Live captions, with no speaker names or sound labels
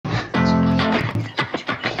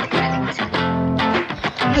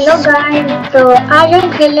Hello guys, तो आज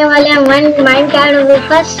हम खेलने वाले हैं माइनक्राफ्ट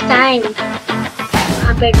फर्स्ट टाइम।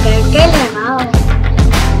 वहाँ पे टर्टल है। वाओ,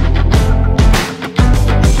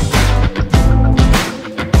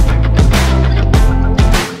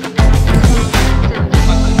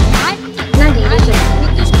 इतना धीरे चलो।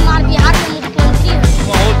 नीतीश कुमार बिहार के मुख्यमंत्री हैं।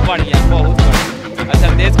 बहुत बढ़िया, बहुत बढ़िया। अच्छा,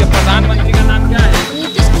 देश के प्रधानमंत्री का नाम क्या है?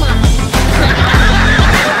 नीतीश कुमार।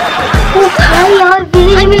 ओ भाई यार,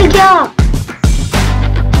 विलेज मिल गया।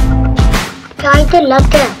 क्या तो लग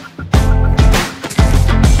गया।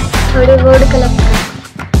 थोड़ी वुड कलेक्ट कर।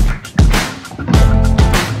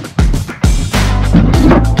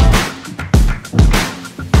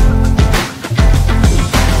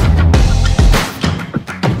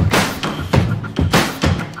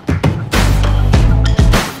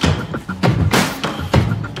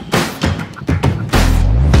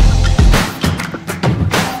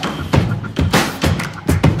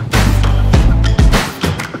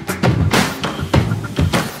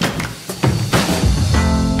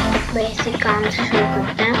 बेसिक काम से शुरू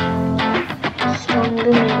करते हैं। स्टोन भी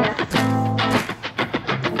मिल गया।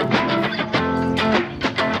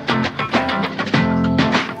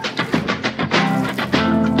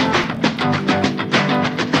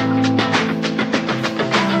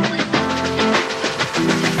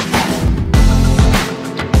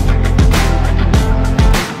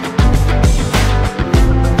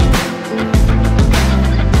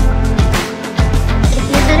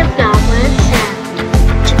 कितने सारे फ्लावर्स हैं।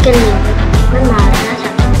 चिकन मैं मारना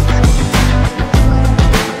चाहता हूँ इसको।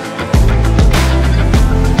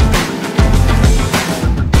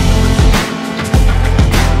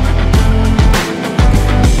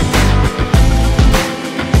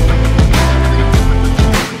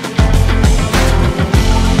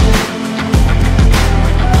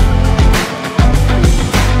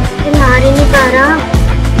 मार ही नहीं पा रहा।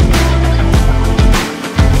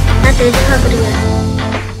 मैं तेज भाग रही है।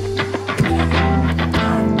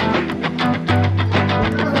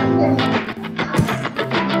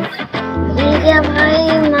 भाई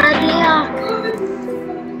मार लिया।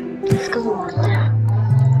 इसको मारते हैं।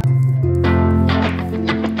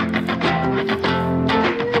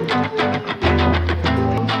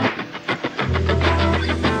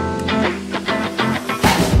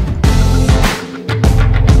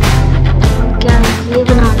 क्या ये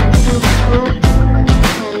बनाना है इसको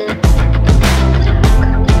पहले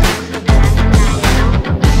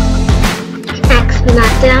स्नैक्स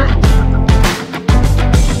बनाते हैं।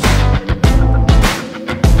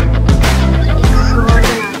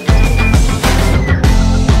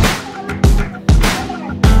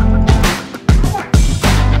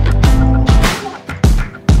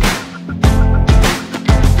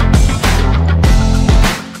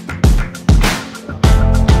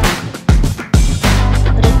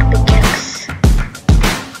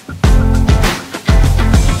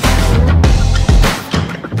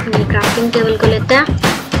 क्राफ्टिंग टेबल को लेते हैं।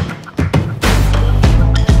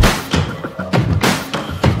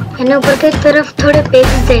 मैंने ऊपर की तरफ थोड़े पेज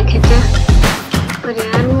देखे थे, पर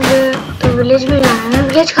यार मुझे तो विलेज में जाना है।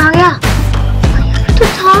 विलेज कहाँ गया? तो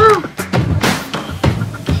था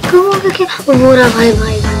गुम हो गया। वो रहा भाई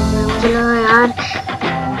भाई भाई। मुझे लगा यार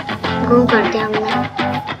गुम कर दिया हमने।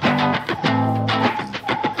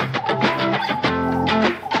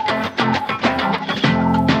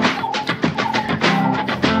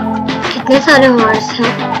 कितने सारे हॉर्स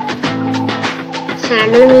हैं।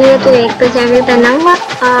 सैंडल मिले तो एक पे सैंडल पहनाऊंगा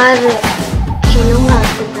और खेलूंगा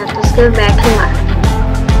उसके साथ, उसके बाद बैठूंगा।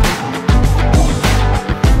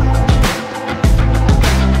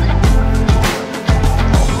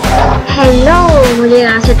 हेलो, मुझे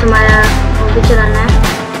यहाँ से तुम्हारा वो भी चलाना है।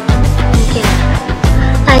 ठीक है,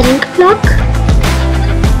 आयरन का ब्लॉक।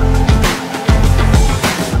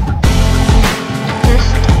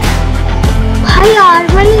 भाई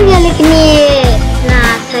आर्मर मिल गया, लेकिन ये ना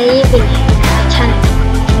सही भी नहीं है, अच्छा नहीं।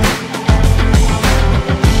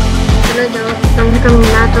 चलो जाओ, कम से कम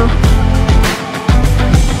मिला तो।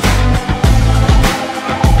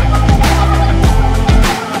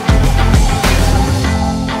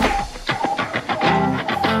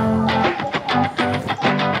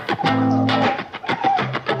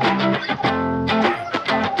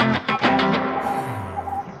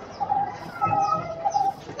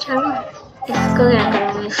 चलो इसको क्या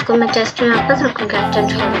करूँगी, इसको मैं चेस्ट में वापस रखूँगा। चल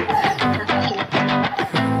छोड़ो,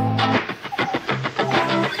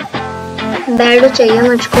 बेड चाहिए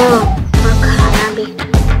मुझको और खाना भी।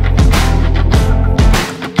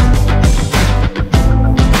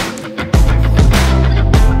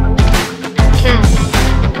 क्या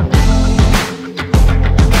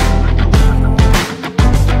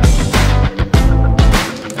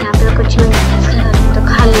यहाँ पे कुछ नहीं, तो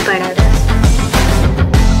खा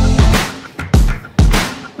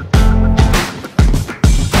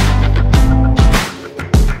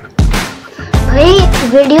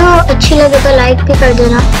अच्छी लगे तो लाइक भी कर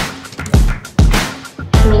देना।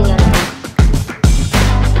 मिल गया।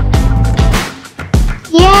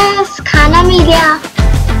 यस, खाना मिल गया।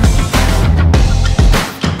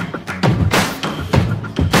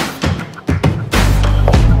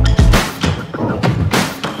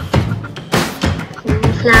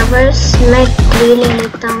 फ्लावर्स मैं ट्री ले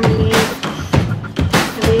लेता हूँ। ये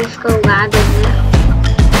अभी इसको उगा देंगे।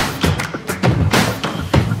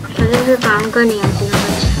 मुझे भी काम का नहीं आती है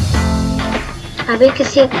कुछ, अभी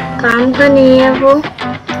किसी काम का नहीं है वो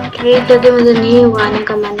ट्री, क्योंकि मुझे नहीं उगाने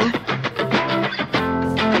का मन है।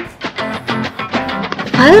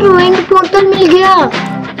 भाई रूइंड पोर्टल मिल गया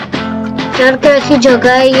यार, कैसी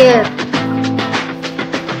जगह है ये।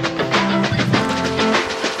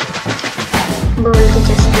 बोल के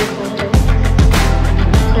जैसे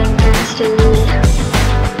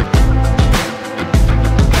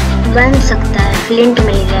बन सकता है। फ्लिंट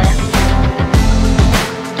मिल गया है,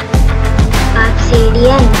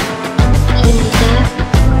 ऑब्सीडियन मिल गया,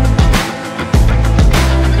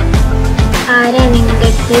 आयरन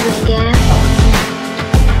इंगट भी मिल गया है।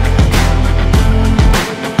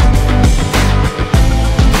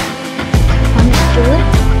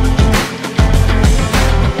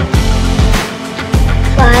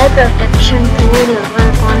 फायर प्रोटेक्शन टूल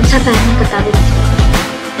कौन सा पहनने बता दीजिए।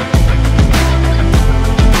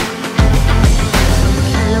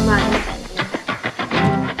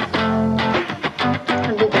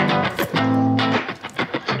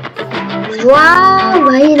 वाह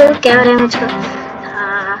भाई लोग क्या हो रहा है मुझको।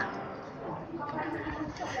 हाँ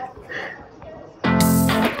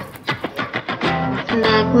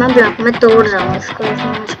मैग्मा ब्लॉक में तोड़ रहा हूँ इसको,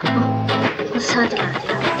 मुझको गुस्सा दिला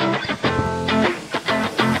दिया।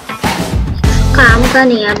 काम का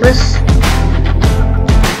नहीं है, बस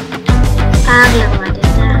आग लगवा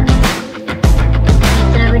देता है।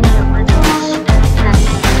 इतना भी नहीं लगवाता।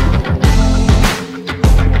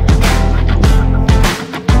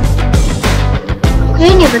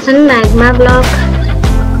 मुझे नहीं पसंद मैग्मा ब्लॉक।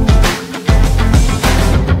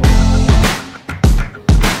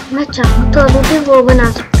 मैं चाहूँ तो अभी भी वो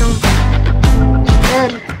बना सकता हूँ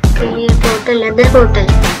के लिए पोर्टल, लेदर पोर्टल।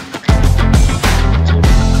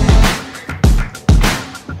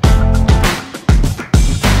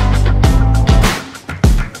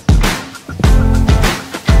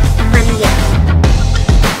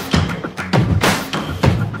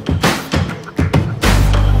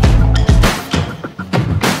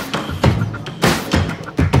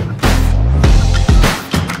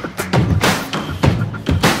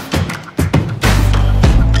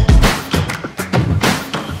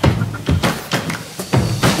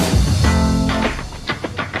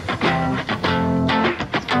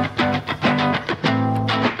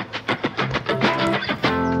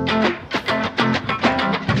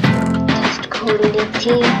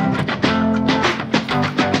 थी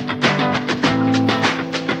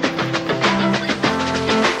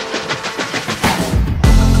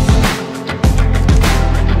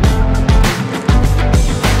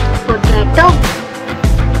पोटैटो।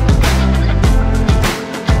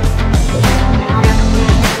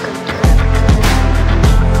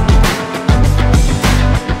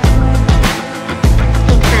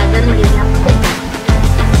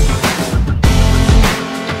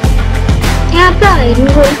 आयरन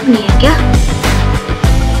गोल्ड नहीं है क्या?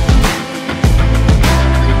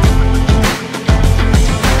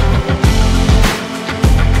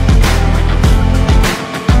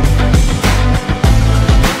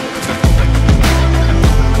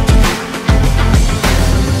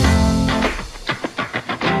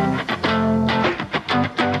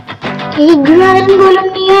 एक भी आयरन गोल्ड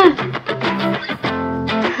नहीं है।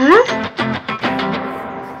 हाँ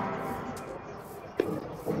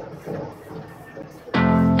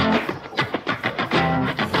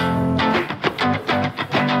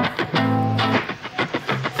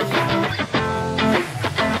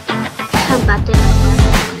बातें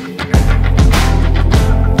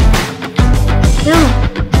क्यों?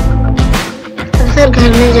 तो सर घर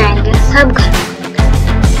में जाएंगे, सब घर।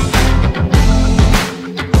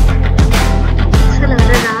 ऐसा लग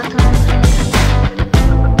रहा रात हो।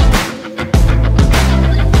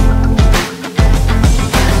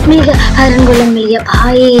 मिल गया, आयरन गोलम मिल गया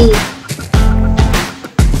भाई।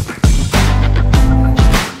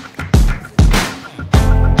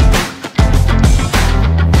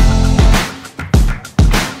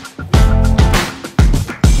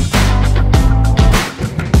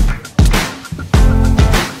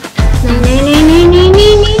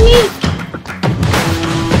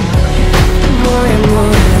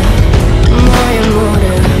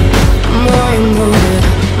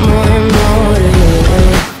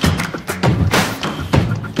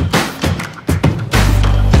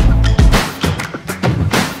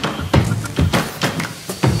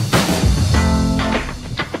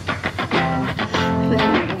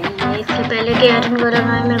 बोला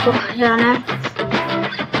भाई मेरे को घर जाना है।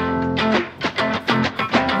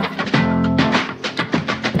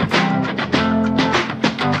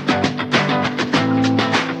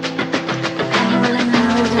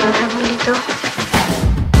 ज़्यादा बोली तो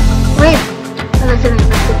वैसे मेरे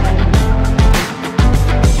पास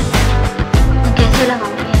कैसे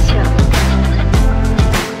लगाऊंगी ऐसे?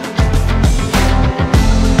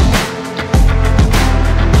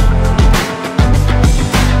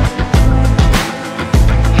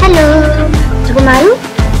 हेलो, तुमको मारू?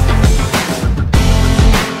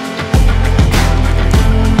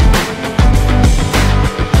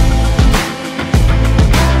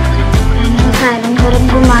 मैंने साइलेंट कर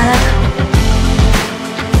उनको मारा था।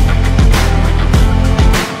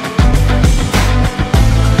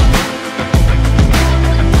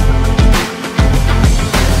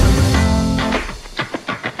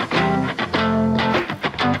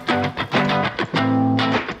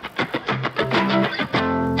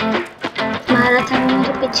 मारा था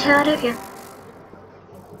मेरे पीछे आ रहा क्या?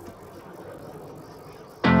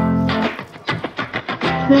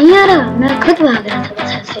 नहीं आ रहा, मैं खुद भाग रहा था,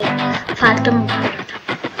 बस ऐसे फालतू में भाग रहा था।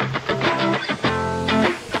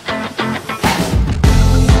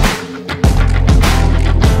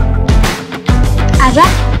 आजा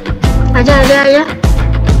आजा आजा आजा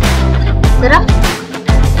जरा।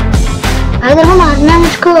 भाई देखो मारना,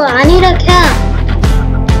 मुझको आ नहीं रहा क्या?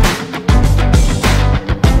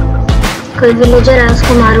 कोई विलेजर है,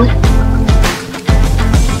 उसको मारूं?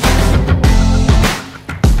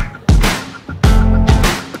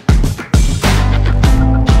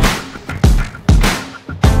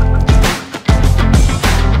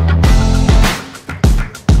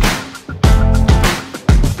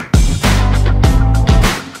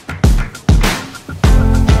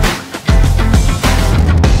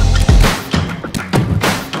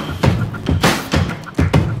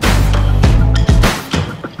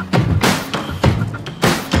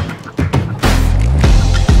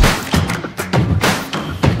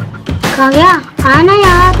 कहाँ गया? आना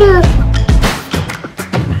यार।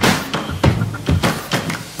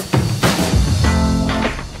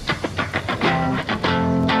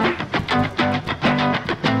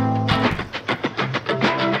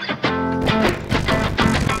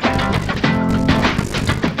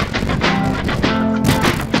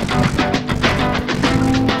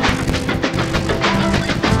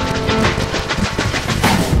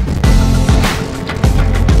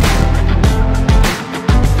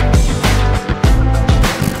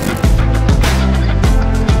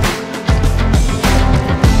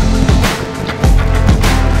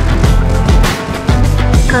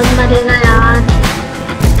 कब मरेगा यार?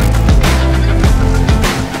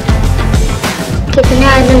 कितने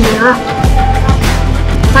आइटम देगा?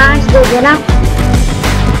 5 दे देना।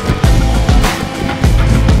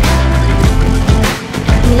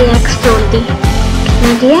 मेरी एक्स तोड़ दी।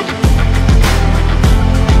 कितने दिए?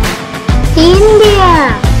 3 दिया,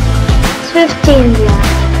 सिर्फ 3 दिया।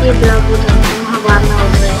 ये ब्लॉक भी तो हवा में हो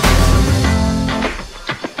गया।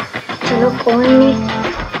 चलो कोई नहीं,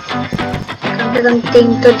 कम से कम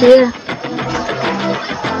 3 तो दिए।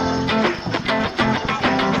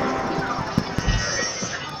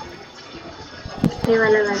 ये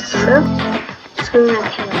वाला बात छोड़ो, इसको मैं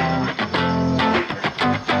खेलूंगा।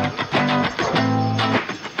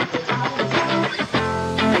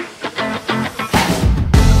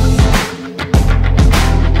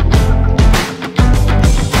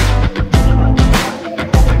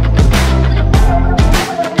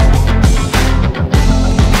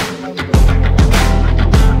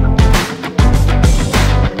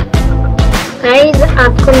 गाइस,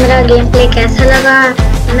 आपको मेरा गेम प्ले कैसा लगा?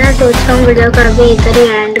 मैं सोच रहा हूँ वीडियो का अभी इधर ही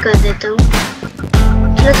एंड कर देता हूँ।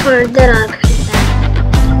 चलो थोड़ी देर और खेलते हैं।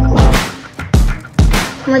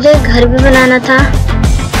 मुझे घर भी बनाना था,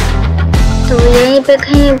 तो यहीं पे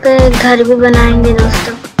कहीं पे घर भी बनाएंगे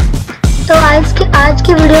दोस्तों। तो आज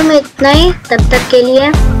की वीडियो में इतना ही। तब तक के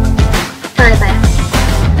लिए बाय बाय।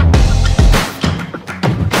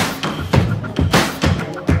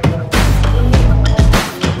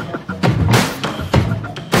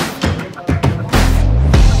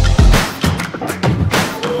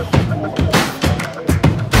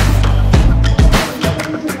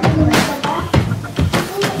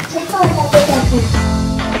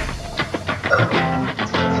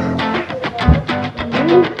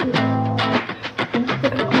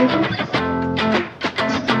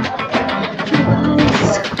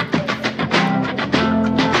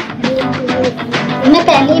 मैं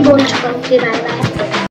पहले ही बोल चुका हूँ कि बाय बाय।